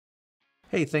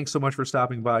Hey, thanks so much for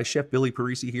stopping by. Chef Billy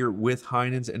Parisi here with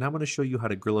Heinen's, and I'm going to show you how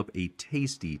to grill up a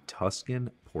tasty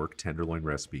Tuscan pork tenderloin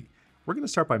recipe. We're going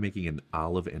to start by making an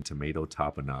olive and tomato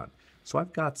tapenade. So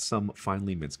I've got some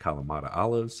finely minced Kalamata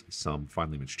olives, some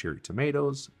finely minced cherry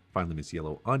tomatoes, finely minced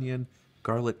yellow onion,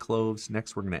 garlic cloves.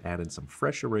 Next, we're going to add in some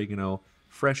fresh oregano,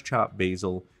 fresh chopped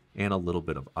basil, and a little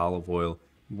bit of olive oil.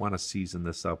 You want to season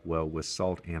this up well with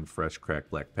salt and fresh cracked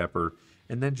black pepper.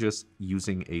 And then just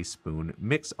using a spoon,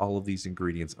 mix all of these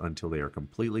ingredients until they are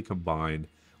completely combined.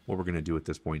 What we're going to do at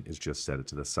this point is just set it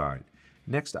to the side.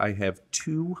 Next, I have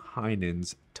 2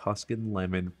 Heinen's Tuscan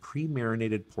lemon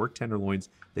pre-marinated pork tenderloins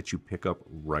that you pick up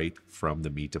right from the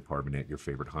meat department at your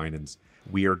favorite Heinen's.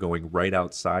 We are going right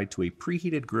outside to a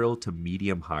preheated grill to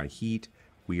medium-high heat.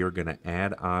 We are going to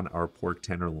add on our pork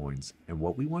tenderloins. And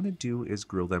what we want to do is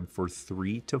grill them for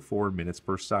 3 to 4 minutes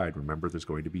per side. Remember, there's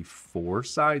going to be 4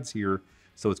 sides here.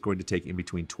 So it's going to take in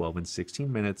between 12 and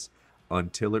 16 minutes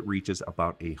until it reaches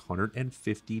about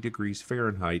 150 degrees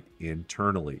Fahrenheit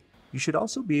internally. You should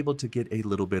also be able to get a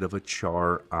little bit of a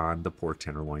char on the pork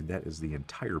tenderloin. That is the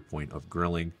entire point of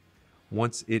grilling.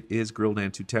 Once it is grilled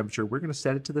down to temperature, we're going to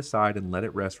set it to the side and let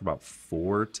it rest for about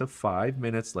 4 to 5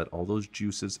 minutes. Let all those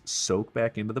juices soak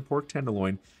back into the pork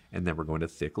tenderloin, and then we're going to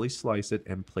thickly slice it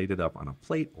and plate it up on a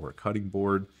plate or a cutting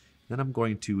board. Then I'm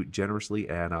going to generously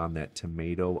add on that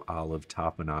tomato olive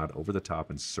tapenade over the top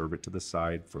and serve it to the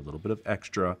side for a little bit of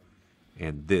extra.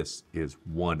 And this is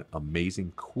one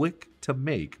amazing, quick to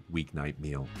make weeknight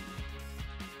meal.